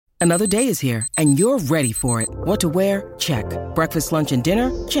Another day is here, and you're ready for it. What to wear? Check. Breakfast, lunch, and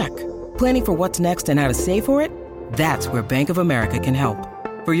dinner? Check. Planning for what's next and how to save for it? That's where Bank of America can help.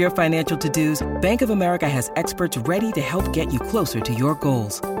 For your financial to-dos, Bank of America has experts ready to help get you closer to your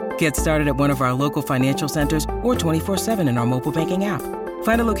goals. Get started at one of our local financial centers or 24/7 in our mobile banking app.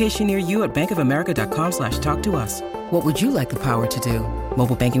 Find a location near you at bankofamerica.com/talktous. What would you like the power to do?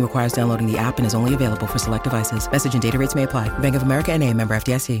 Mobile banking requires downloading the app and is only available for select devices. Message and data rates may apply. Bank of America N.A., member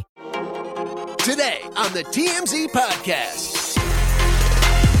FDIC. Today on the TMZ Podcast.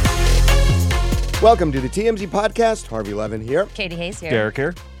 Welcome to the TMZ Podcast. Harvey Levin here. Katie Hayes here. Derek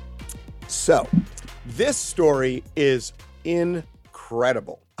here. So, this story is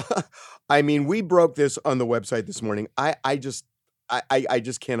incredible. I mean, we broke this on the website this morning. I just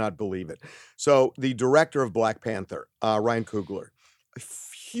cannot believe it. So, the director of Black Panther, Ryan Coogler,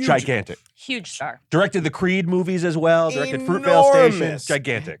 Gigantic. Huge star. Directed the Creed movies as well. Directed Fruitvale Station.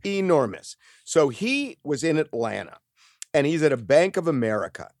 Gigantic. Enormous. So he was in Atlanta, and he's at a Bank of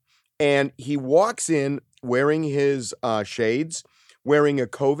America, and he walks in wearing his shades, wearing a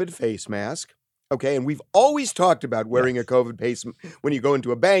COVID face mask. Okay, and we've always talked about wearing a COVID face when you go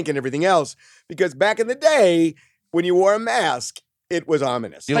into a bank and everything else, because back in the day, when you wore a mask, it was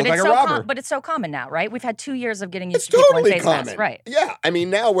ominous. You look like a robber. But it's so common now, right? We've had 2 years of getting used It's to people totally in face common. masks. Right. Yeah. I mean,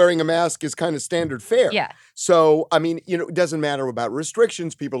 now wearing a mask is kind of standard fare. Yeah. So, I mean, it doesn't matter about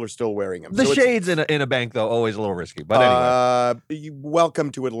restrictions. People are still wearing them. The So shades in a bank, though, always a little risky. But anyway.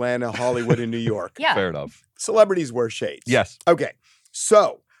 Welcome to Atlanta, Hollywood, and New York. Yeah. Fair enough. Celebrities wear shades. Yes. Okay.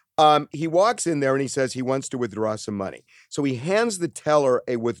 So, he walks in there and he says he wants to withdraw some money. So he hands the teller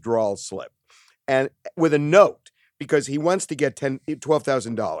a withdrawal slip and with a note, because he wants to get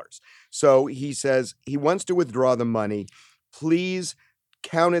 $12,000. So he says he wants to withdraw the money. Please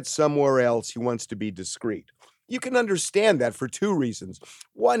count it somewhere else. He wants to be discreet. You can understand that for two reasons.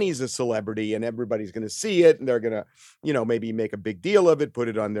 One, he's a celebrity and everybody's going to see it and they're going to, maybe make a big deal of it, put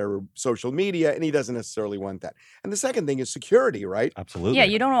it on their social media, and he doesn't necessarily want that. And the second thing is security, right? Absolutely. Yeah,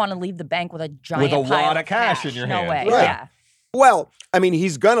 you don't want to leave the bank with a giant With a pile wad of of cash in your hand. No way. Right. Yeah. Well, I mean,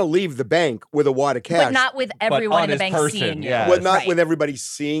 he's going to leave the bank with a wad of cash. But not with everyone on in the his bank person, seeing you. yeah. Well, not Right. with everybody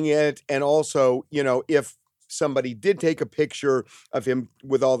seeing it. And also, if somebody did take a picture of him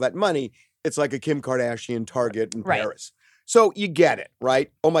with all that money, it's like a Kim Kardashian Target in Right. Paris. So you get it,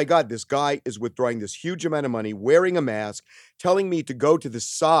 right? Oh my God, this guy is withdrawing this huge amount of money, wearing a mask, telling me to go to the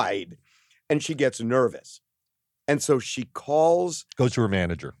side, and she gets nervous. And so she goes to her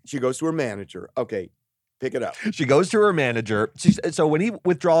manager. She goes to her manager. Okay, pick it up. She goes to her manager. So when he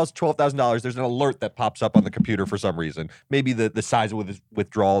withdraws $12,000, there's an alert that pops up on the computer for some reason. Maybe the size of his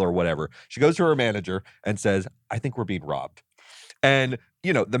withdrawal or whatever. She goes to her manager and says, I think we're being robbed. And,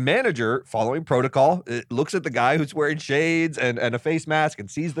 the manager, following protocol, looks at the guy who's wearing shades and a face mask and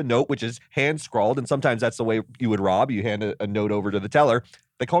sees the note, which is hand-scrawled. And sometimes that's the way you would rob. You hand a note over to the teller.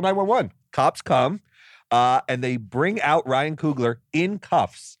 They call 911. Cops come, and they bring out Ryan Coogler in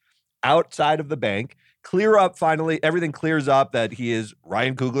cuffs outside of the bank. Clear up, finally. Everything clears up that he is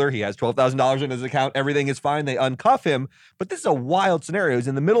Ryan Coogler. He has $12,000 in his account. Everything is fine. They uncuff him. But this is a wild scenario. He's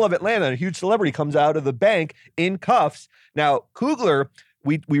in the middle of Atlanta. A huge celebrity comes out of the bank in cuffs. Now, Coogler,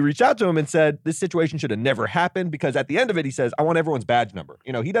 we reached out to him and said, this situation should have never happened, because at the end of it, he says, I want everyone's badge number.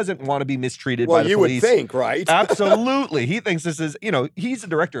 He doesn't want to be mistreated by the police. Well, you would think, right? Absolutely. He thinks this is, he's the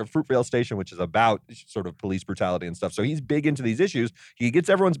director of Fruitvale Station, which is about sort of police brutality and stuff. So he's big into these issues. He gets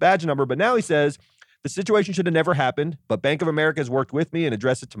everyone's badge number, but now he says, the situation should have never happened, but Bank of America has worked with me and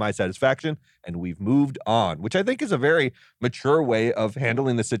addressed it to my satisfaction, and we've moved on, which I think is a very mature way of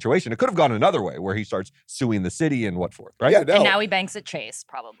handling the situation. It could have gone another way, where he starts suing the city and what for, right? Yeah, no. And now he banks at Chase,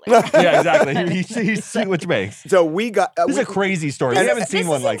 probably. Yeah, exactly. He's suing which banks. So we got... This is a crazy story. We haven't seen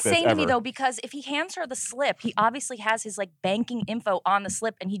one like this This is insane ever. to me, though, because if he hands her the slip, he obviously has his banking info on the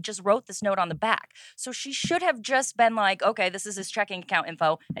slip, and he just wrote this note on the back. So she should have just been like, okay, this is his checking account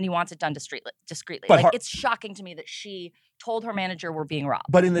info, and he wants it done discreetly. But it's shocking to me that she told her manager we're being robbed.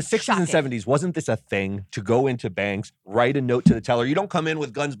 But in the 60s Shocking. and 70s, wasn't this a thing to go into banks, write a note to the teller? You don't come in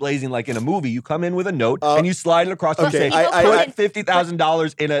with guns blazing like in a movie. You come in with a note and you slide it across okay, and say, put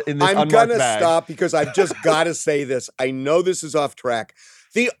 $50,000 in this I'm unmarked going to bag. stop because I've just got to say this. I know this is off track.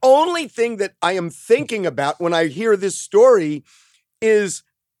 The only thing that I am thinking about when I hear this story is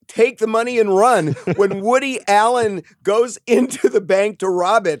take the money and run. When Woody Allen goes into the bank to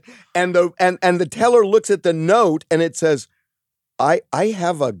rob it, and the teller looks at the note and it says, I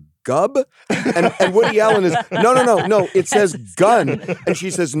have a Gub? And Woody Allen is, no, it says gun. And she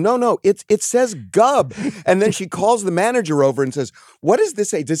says, no, it says Gub. And then she calls the manager over and says, what does this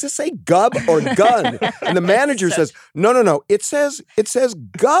say? Does this say Gub or gun? And the manager says, no, it says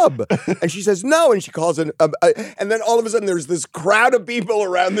Gub. And she says, no. And she calls it, and then all of a sudden there's this crowd of people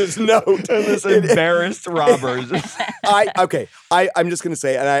around this note. And this embarrassed robbers. I'm just going to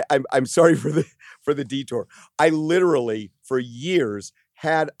say, and I'm sorry for the detour. I literally, for years,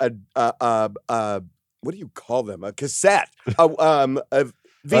 had a what do you call them? A cassette, a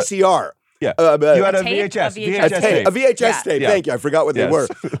VCR. Yeah, you had a tape? VHS, A VHS tape. A VHS tape. Yeah. Thank you. I forgot what they Yes. were.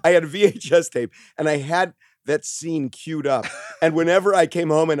 I had a VHS tape, and I had that scene queued up. And whenever I came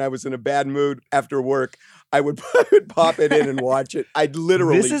home and I was in a bad mood after work, I would pop it in and watch it. I'd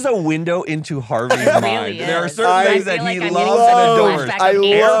literally. This is a window into Harvey's It mind. really There are is. certain I things feel that like he I'm loves getting and some adores. flashback I of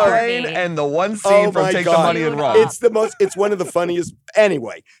love- Airplane Harvey. and the one scene Oh from my Take God. the Money and Run. It's one of the funniest.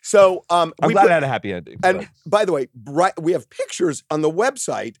 Anyway, so I'm we glad put- it had a happy ending. And by the way, we have pictures on the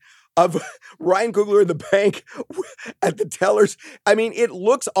website of Ryan Coogler in the bank at the tellers. I mean, it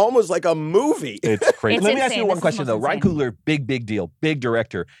looks almost like a movie. It's crazy. It's Let me ask insane. you one This is question, though. most Ryan insane. Coogler, big deal, big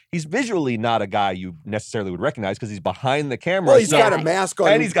director. He's visually not a guy you necessarily would recognize because he's behind the camera. Well, he's so- got a mask on.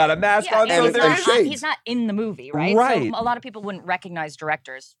 and he's got a mask on. Yeah, So and there it's is- shades. he's not in the movie, right? Right. So a lot of people wouldn't recognize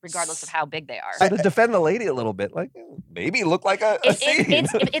directors, regardless of how big they are. So to defend the lady a little bit, like maybe look like a scene.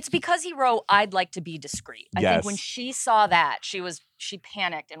 It's because he wrote, "I'd like to be discreet." I Yes. think when she saw that, she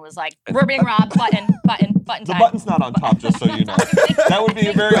panicked and was like, "We're being robbed." Button The time. button's not on top, just so you know. That would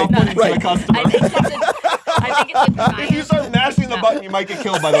be very Right, off-putting right. to the customer. I think it's a giant. If you start mashing the button, you might get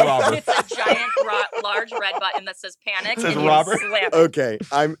killed by the robber. It's a giant, large red button that says "panic." Says and you robber. slam it. Okay,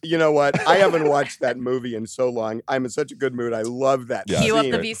 you know what? I haven't watched that movie in so long. I'm in such a good mood. I love that. Yeah. Cue up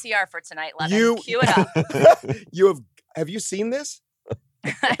scene. the VCR for tonight, Levin. You- Cue it up. Have you seen this?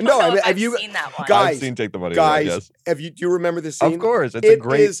 I don't No, I know mean, if have I've you- seen that one? Guys, I've seen Take the Money. Away, Guys, yes. do you remember this scene? Of course, it's It a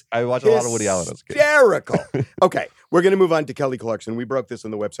great. is I watched a lot of Woody Allen as a kid. Hysterical. Okay, we're going to move on to Kelly Clarkson. We broke this on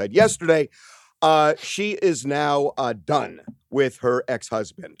the website yesterday. She is now done with her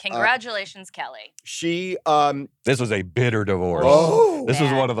ex-husband. Congratulations, Kelly. She This was a bitter divorce. Oh. This was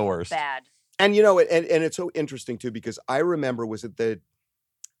Bad. one of the worst. Bad. and you know and it's so interesting too because I remember was it the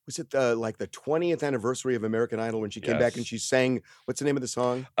 20th anniversary of American Idol when she came back Yes. and she sang what's the name of the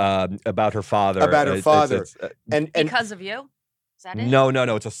song? About her father. About her father. It's, And Because of you? Is that it? no,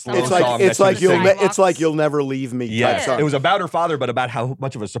 it's a slow it's song. like that it's she like was you'll singing. it's like you'll never leave me. type Yes, song. it was about her father, but about how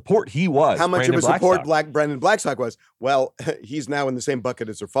much of a support he was. How much Brandon of a support Blackstock. Brandon Blackstock was. Well, he's now in the same bucket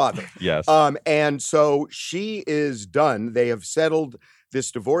as her father. Yes. And so she is done. They have settled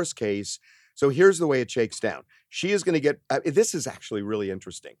this divorce case. So here's the way it shakes down. She is going to get, this is actually really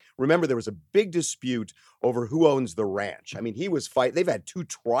interesting. Remember, there was a big dispute over who owns the ranch. I mean, they've had 2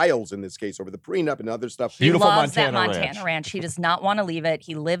 trials in this case over the prenup and other stuff. He Beautiful loves that Montana Montana ranch. He does not want to leave it.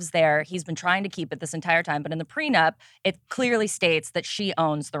 He lives there. He's been trying to keep it this entire time. But in the prenup, it clearly states that she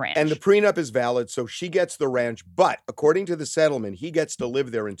owns the ranch. And the prenup is valid, so she gets the ranch. But according to the settlement, he gets to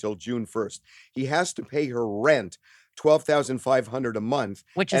live there until June 1st. He has to pay her rent, $12,500 a month.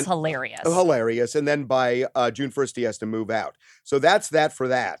 which is and- hilarious. Hilarious. And then by June 1st, he has to move out. So that's that for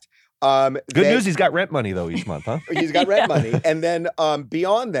that. Good news, he's got rent money though each month, huh? He's got rent money. And then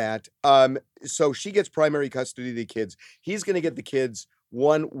beyond that, so she gets primary custody of the kids. He's going to get the kids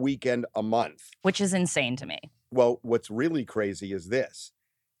 1 weekend a month. Which is insane to me. Well, what's really crazy is this.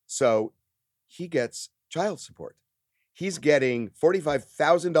 So he gets child support. He's getting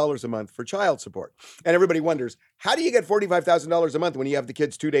 $45,000 a month for child support. And everybody wonders, how do you get $45,000 a month when you have the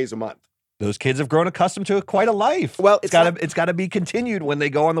kids 2 days a month? Those kids have grown accustomed to quite a life. Well, it's got to be continued when they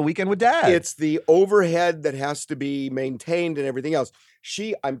go on the weekend with dad. It's the overhead that has to be maintained and everything else.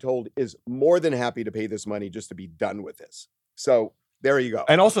 She, I'm told, is more than happy to pay this money just to be done with this. So there you go.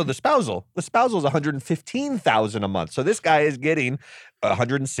 And also the spousal. The spousal is $115,000 a month. So this guy is getting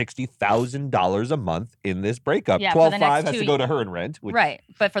 $160,000 a month in this breakup. Yeah, for the next 12.5 has to go to her in rent. Which, Right.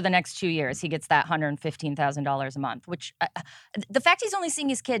 But for the next 2 years, he gets that $115,000 a month, which the fact he's only seeing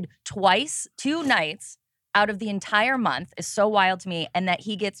his kid twice, 2 nights out of the entire month is so wild to me. And that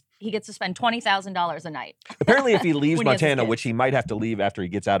he gets to spend $20,000 a night. Apparently, if he leaves When he has his Montana, kids. which he might have to leave after he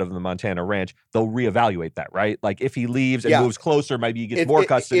gets out of the Montana ranch, they'll reevaluate that, right? Like if he leaves and Yeah. moves closer, maybe he gets more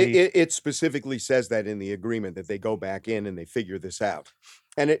custody. It specifically says that in the agreement that they go back in and they figure this out.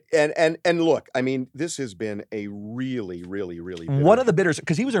 And look, I mean, this has been a really, really, really bitter One of the bitters,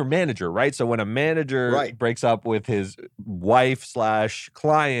 because he was her manager, right? So when a manager Right. breaks up with his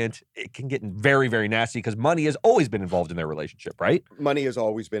wife/client, it can get very, very nasty because money has always been involved in their relationship, right? money has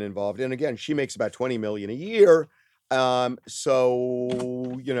always been involved. And again, she makes about $20 million a year.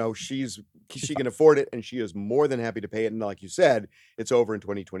 So, she can afford it, and she is more than happy to pay it. And like you said, it's over in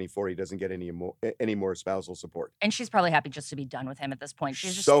 2024. He doesn't get any more spousal support. And she's probably happy just to be done with him at this point.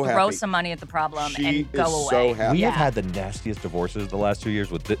 She's just So throw happy. some money at the problem She and go is away. so happy. We have Yeah. had the nastiest divorces the last 2 years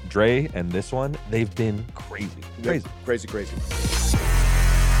with Dre and this one. They've been crazy. Crazy.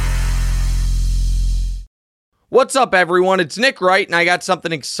 What's up, everyone? It's Nick Wright, and I got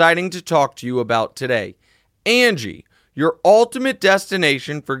something exciting to talk to you about today. Angie, your ultimate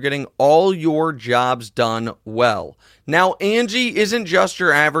destination for getting all your jobs done well. Now, Angie isn't just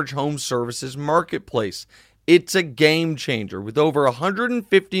your average home services marketplace. It's a game changer with over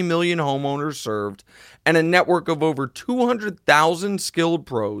 150 million homeowners served and a network of over 200,000 skilled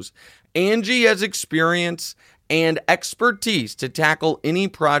pros. Angie has experience and expertise to tackle any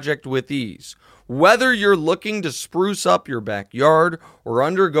project with ease. Whether you're looking to spruce up your backyard or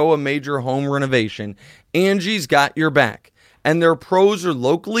undergo a major home renovation, Angie's got your back. And their pros are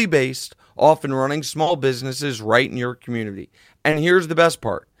locally based, often running small businesses right in your community. And here's the best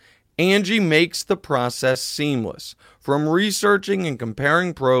part. Angie makes the process seamless. From researching and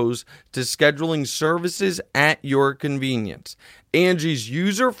comparing pros to scheduling services at your convenience. Angie's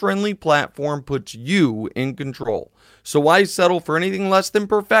user-friendly platform puts you in control. So why settle for anything less than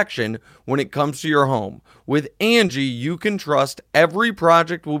perfection when it comes to your home? With Angie, you can trust every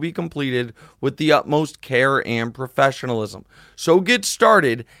project will be completed with the utmost care and professionalism. So get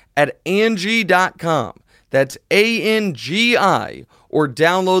started at Angie.com. That's ANGI, or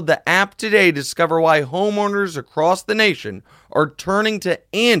download the app today to discover why homeowners across the nation are turning to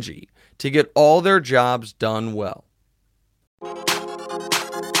Angie to get all their jobs done well.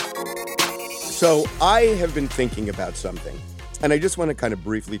 So I have been thinking about something, and I just want to kind of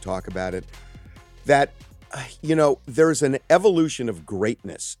briefly talk about it, that, there's an evolution of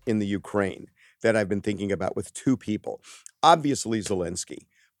greatness in the Ukraine that I've been thinking about with two people. Obviously Zelensky,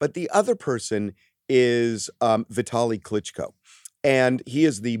 but the other person is Vitaly Klitschko, and he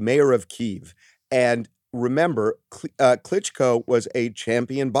is the mayor of Kyiv. And remember, Klitschko was a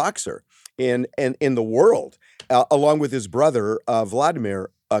champion boxer in the world, along with his brother Vladimir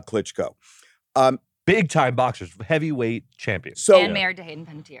Klitschko. Big time boxers, heavyweight champions. And married to Hayden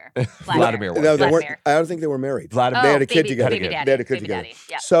Panettiere. Vladimir. No, they weren't. Vladimir. I don't think they were married. Vladimir. They had a kid baby, together. Baby daddy, They had a kid baby together. daddy,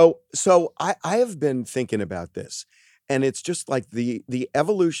 yeah. So I have been thinking about this, and it's just like the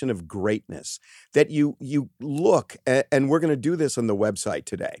evolution of greatness that you look at, and we're going to do this on the website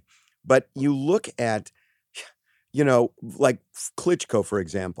today, but you look at, like Klitschko, for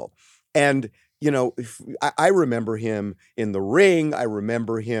example, and I remember him in the ring. I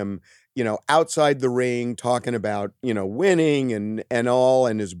remember him, outside the ring talking about, winning and all,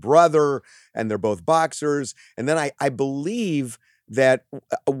 and his brother, and they're both boxers. And then I believe that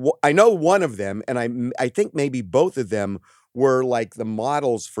I know one of them, and I think maybe both of them were like the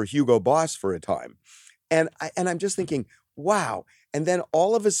models for Hugo Boss for a time. And I'm just thinking, wow. And then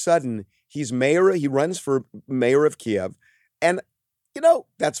all of a sudden he runs for mayor of Kiev, and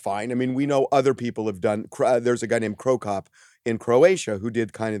that's fine. I mean, we know other people have done. There's a guy named Krokop in Croatia who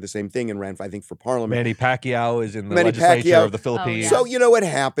did kind of the same thing and ran, I think, for parliament. Manny Pacquiao is in the Manny legislature Pacquiao. of the Philippines. yeah. So it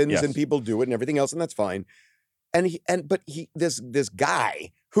happens, Yes. and people do it and everything else, and that's fine. But this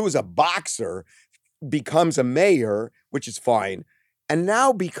guy who's a boxer becomes a mayor, which is fine, and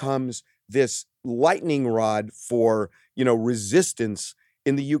now becomes this lightning rod for resistance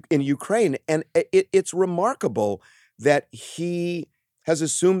in Ukraine, and it's remarkable that he has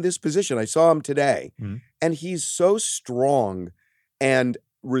assumed this position. I saw him today, and he's so strong and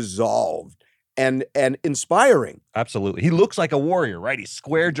resolved and inspiring. Absolutely. He looks like a warrior, right? He's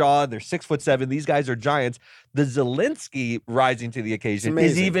square jawed. They're 6'7". These guys are giants. The Zelensky rising to the occasion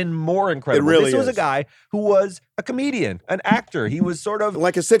is amazing. even more incredible. It really this was a is. guy who was a comedian, an actor. He was sort of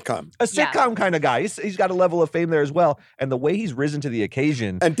Like a sitcom. a sitcom kind of guy. He's got a level of fame there as well. And the way he's risen to the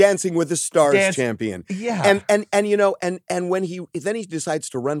occasion. And Dancing with the Stars champion. Yeah. And when he decides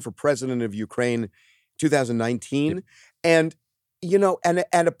to run for president of Ukraine 2019, and and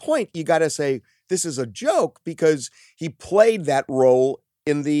at a point you got to say this is a joke because he played that role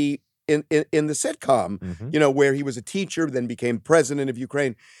in the sitcom, where he was a teacher, then became president of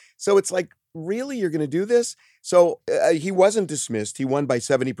Ukraine. So it's like, really, you're going to do this? So he wasn't dismissed. He won by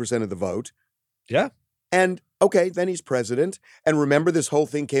 70% of the vote. Yeah. And okay, then he's president. And remember, this whole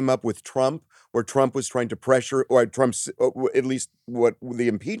thing came up with Trump, where Trump was trying to pressure, or Trump's, at least what the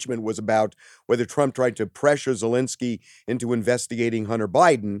impeachment was about, whether Trump tried to pressure Zelensky into investigating Hunter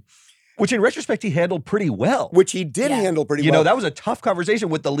Biden. Which in retrospect, he handled pretty well. Which he did handle pretty well. That was a tough conversation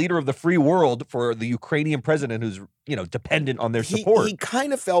with the leader of the free world for the Ukrainian president who's, dependent on their support. He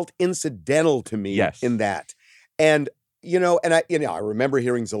kind of felt incidental to me in that. And, I remember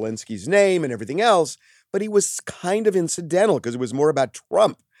hearing Zelensky's name and everything else, but he was kind of incidental because it was more about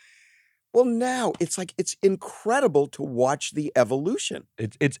Trump. Well, now it's incredible to watch the evolution.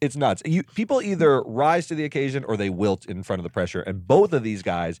 It's nuts. People either rise to the occasion or they wilt in front of the pressure. And both of these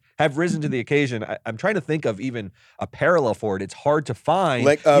guys have risen to the occasion. I'm trying to think of even a parallel for it. It's hard to find.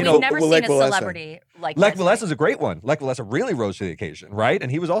 We've never seen a celebrity like Lech Walesa a great one. Lech Walesa really rose to the occasion, right?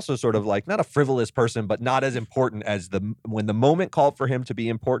 And he was also sort of like not a frivolous person, but not as important as when the moment called for him to be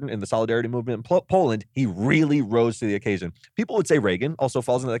important in the solidarity movement in Poland, he really rose to the occasion. People would say Reagan also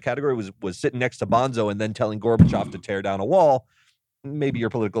falls into that category, was sitting next to Bonzo and then telling Gorbachev to tear down a wall. Maybe your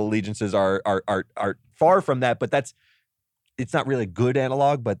political allegiances are far from that, but it's not really a good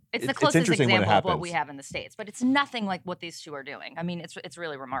analog, but it's the closest interesting example when it of what happens. we have in the States. But it's nothing like what these two are doing. I mean, it's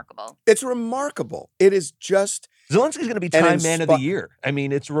really remarkable. It's remarkable. It is just... Zelensky's going to be Time Man of the Year. I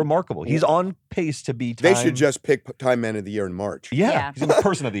mean, it's remarkable. He's on pace to be They should just pick Time Man of the Year in March. Yeah. He's going to be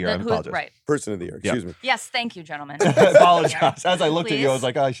Person of the Year. I apologize. Right. Person of the Year. Excuse me. Yes, thank you, gentlemen. I apologize. As I looked Please. at you, I was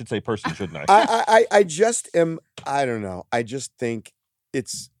like, I should say person, shouldn't I? I just am... I don't know. I just think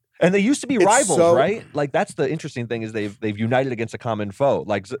it's... And they used to be rivals, so- right? Like that's the interesting thing is they've united against a common foe.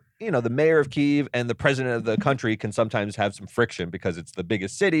 Like the mayor of Kyiv and the president of the country can sometimes have some friction because it's the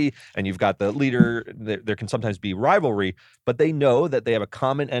biggest city and you've got the leader. There can sometimes be rivalry, but they know that they have a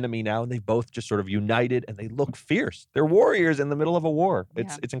common enemy now, and they both just sort of united and they look fierce. They're warriors in the middle of a war.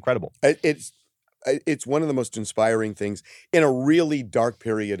 It's incredible. It's one of the most inspiring things in a really dark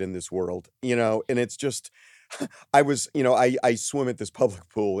period in this world, and it's just... I was, I swim at this public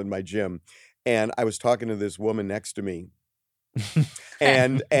pool in my gym, and I was talking to this woman next to me,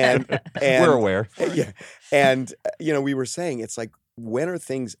 and We're aware. Yeah, and we were saying it's like, when are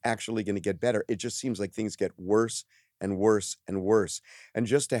things actually going to get better? It just seems like things get worse and worse and worse, and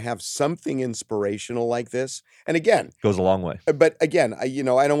just to have something inspirational like this, and again, Goes a long way. but again, I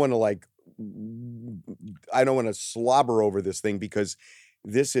don't want to slobber over this thing because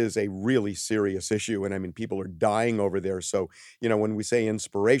this is a really serious issue. And I mean, people are dying over there. So, when we say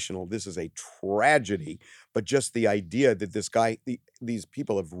inspirational, this is a tragedy. But just the idea that these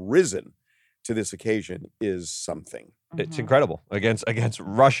people have risen to this occasion is something. It's incredible. Against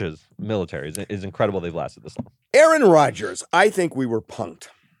Russia's military. It's incredible they've lasted this long. Aaron Rodgers, I think we were punked.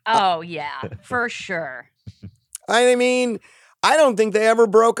 Oh, yeah, for sure. I mean, I don't think they ever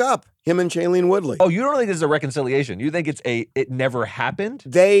broke up, him and Shailene Woodley. Oh, you don't think this is a reconciliation? You think it never happened?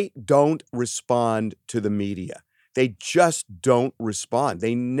 They don't respond to the media. They just don't respond.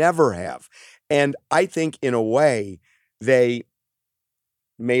 They never have. And I think in a way they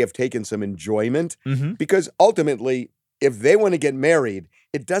may have taken some enjoyment because ultimately, if they want to get married,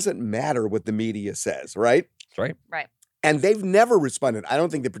 it doesn't matter what the media says, right? That's right. Right. And they've never responded. I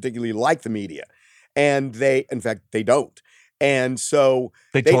don't think they particularly like the media. And in fact, they don't. And so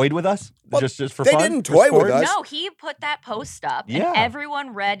They toyed with us just for they fun? didn't For toy sport? with us. No, he put that post up, Yeah. and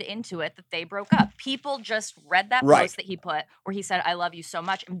everyone read into it that they broke up. People just read that Right. post that he put where he said, "I love you so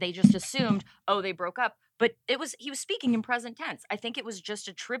much," and they just assumed, "Oh, they broke up." But he was speaking in present tense. I think it was just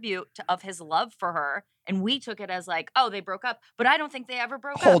a tribute of his love for her, and we took it as like, "Oh, they broke up." But I don't think they ever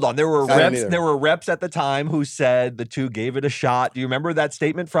broke up. Hold on, there were I don't reps. either. There were reps at the time who said the two gave it a shot. Do you remember that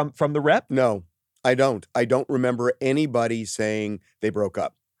statement from the rep? No, I don't. I don't remember anybody saying they broke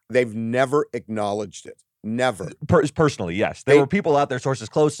up. They've never acknowledged it. Never. Personally, yes. There They- were people out there, sources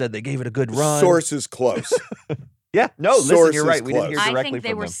close, said they gave it a good run. Sources close. Yeah, no, listen, Sources you're right. We didn't hear close. directly I think they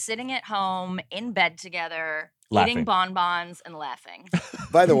from were them. sitting at home in bed together, Laughing. eating bonbons and laughing.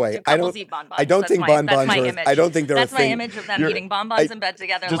 By the way, I Couples don't. eat bonbons. I don't That's think my- bonbons that's my are. image. I don't think they're That's a my thing. image of them You're- eating bonbons in bed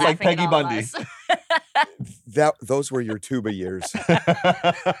together, just like laughing Peggy at all Bundy. of us. Those were your tuba years.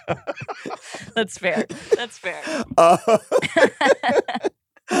 That's fair. That's fair.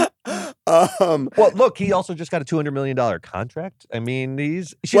 Well, look, he also just got a $200 million contract. I mean,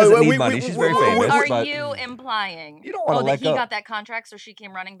 she doesn't need money. She's very famous. Are but you implying You don't wanna that let he go. got that contract so she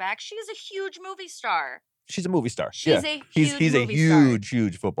came running back? She's a huge movie star. She's a movie star. She's Yeah. a He's huge a movie star.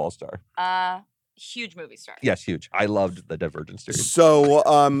 huge football star. Huge movie star. Yes, huge. I loved the Divergent series.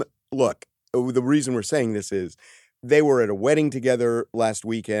 So, look, the reason we're saying this is they were at a wedding together last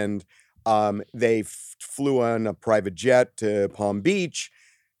weekend. They flew on a private jet to Palm Beach.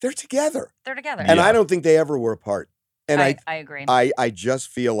 They're together. They're together. And I don't think they ever were apart. And I agree. I just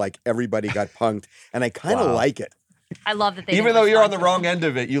feel like everybody got punked, and I kind of Wow. like it. I love that they Even didn't though you're on respond the to wrong them. end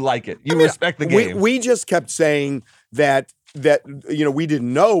of it, you like it. You respect the game. We just kept saying that we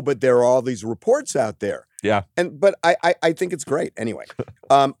didn't know, but there are all these reports out there. Yeah. But I think it's great. Anyway,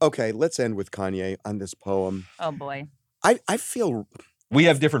 okay, let's end with Kanye on this poem. Oh boy. I feel We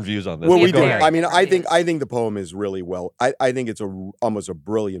have different views on this. Well, but we go do. ahead. I mean, I Different think the poem is really well. I think it's almost a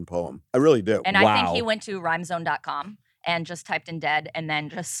brilliant poem. I really do. And I think Wow. he went to rhymezone.com and just typed in dead and then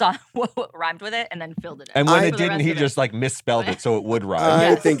just saw what rhymed with it and then filled it in. And when I- it didn't, he just like misspelled it so it would rhyme. I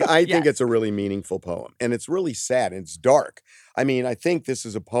Yes. think Yes. it's a really meaningful poem, and it's really sad and it's dark. I mean, I think this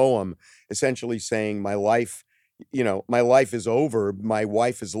is a poem essentially saying my life, my life is over. My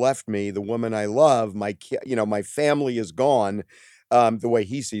wife has left me. The woman I love, my family is gone. The way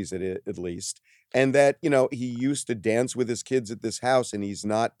he sees it, at least. And that, he used to dance with his kids at this house and he's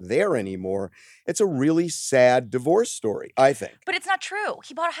not there anymore. It's a really sad divorce story, I think. But it's not true.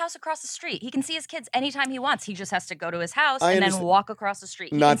 He bought a house across the street. He can see his kids anytime he wants. He just has to go to his house I and then understand. walk across the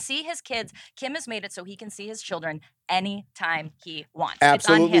street. He Not- can see his kids. Kim has made it so he can see his children anytime he wants.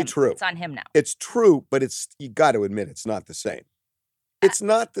 Absolutely it's on him. true. It's on him now. It's true, but you got to admit it's not the same. It's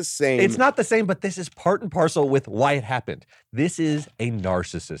not the same. It's not the same, but this is part and parcel with why it happened. This is a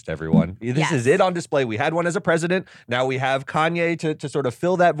narcissist, everyone. This is Yes. it on display. We had one as a president. Now we have Kanye to sort of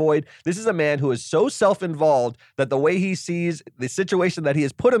fill that void. This is a man who is so self-involved that the way he sees the situation that he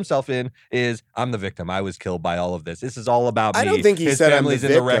has put himself in is, I'm the victim. I was killed by all of this. This is all about me. I don't think he His said I'm the family's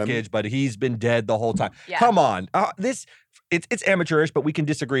in the victim. wreckage, but he's been dead the whole time. Yeah. Come on. It's amateurish, but we can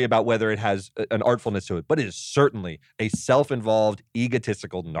disagree about whether it has an artfulness to it. But it is certainly a self-involved,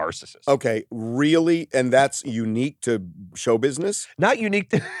 egotistical narcissist. Okay, really? And that's unique to show business? Not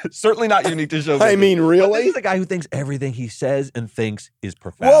unique, certainly not unique to show I business. mean, But really? this is a guy who thinks everything he says and thinks is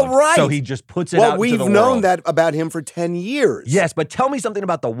profound. Well, right. So he just puts it Well, out we've into the known world. that about him for 10 years. Yes, but tell me something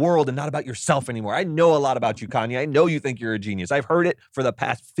about the world and not about yourself anymore. I know a lot about you, Kanye. I know you think you're a genius. I've heard it for the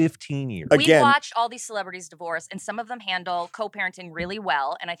past 15 years. Again- We've watched all these celebrities divorce, and some of them handle co-parenting really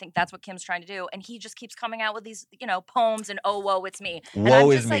well, and I think that's what Kim's trying to do. And he just keeps coming out with these, poems and oh, woe, it's me. And I'm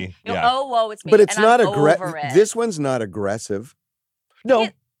Woe just is like, me. you know, Yeah. oh, woe, it's me. But it's and not I'm over aggressive. it. This one's not aggressive. No,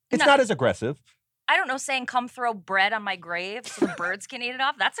 It- it's no. not as aggressive. I don't know, saying come throw bread on my grave so the birds can eat it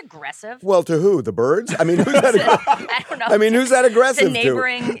off. That's aggressive. Well, to who? The birds? I mean, who's that? I don't know. I mean, who's that the aggressive to?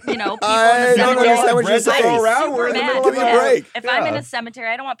 neighboring, people I in the don't cemetery. understand what you're Bread to saying. throw around. Super We're in the mad. middle Give me a Yeah. break. If I'm in Yeah. a cemetery,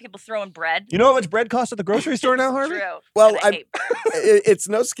 I don't want people throwing bread. You know how much bread costs at the grocery store now, Harvey? True. Well, And I hate it's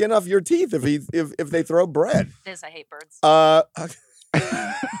no skin off your teeth if they throw bread. this. I hate birds.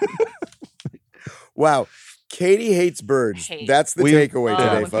 Wow. Katie hates birds. Hate. The We- takeaway Oh,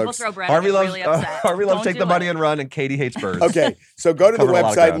 today, when people folks. throw bread, Harvey I get loves really upset. Harvey loves Don't take do the money it. and run, and Katie hates birds. Okay, so go to the Covered a lot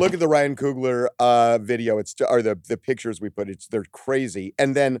of website, ground. look at the Ryan Coogler video. Or the pictures we put. They're crazy.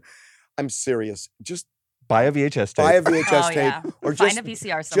 And then, I'm serious. Just Buy a VHS tape. buy a VHS Oh, tape, yeah. or Find just a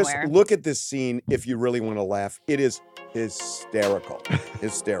VCR just somewhere. look at this scene if you really want to laugh. It is hysterical,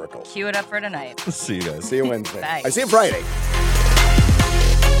 hysterical. Cue it up for tonight. See you guys. See you Wednesday. Bye. I see you Friday.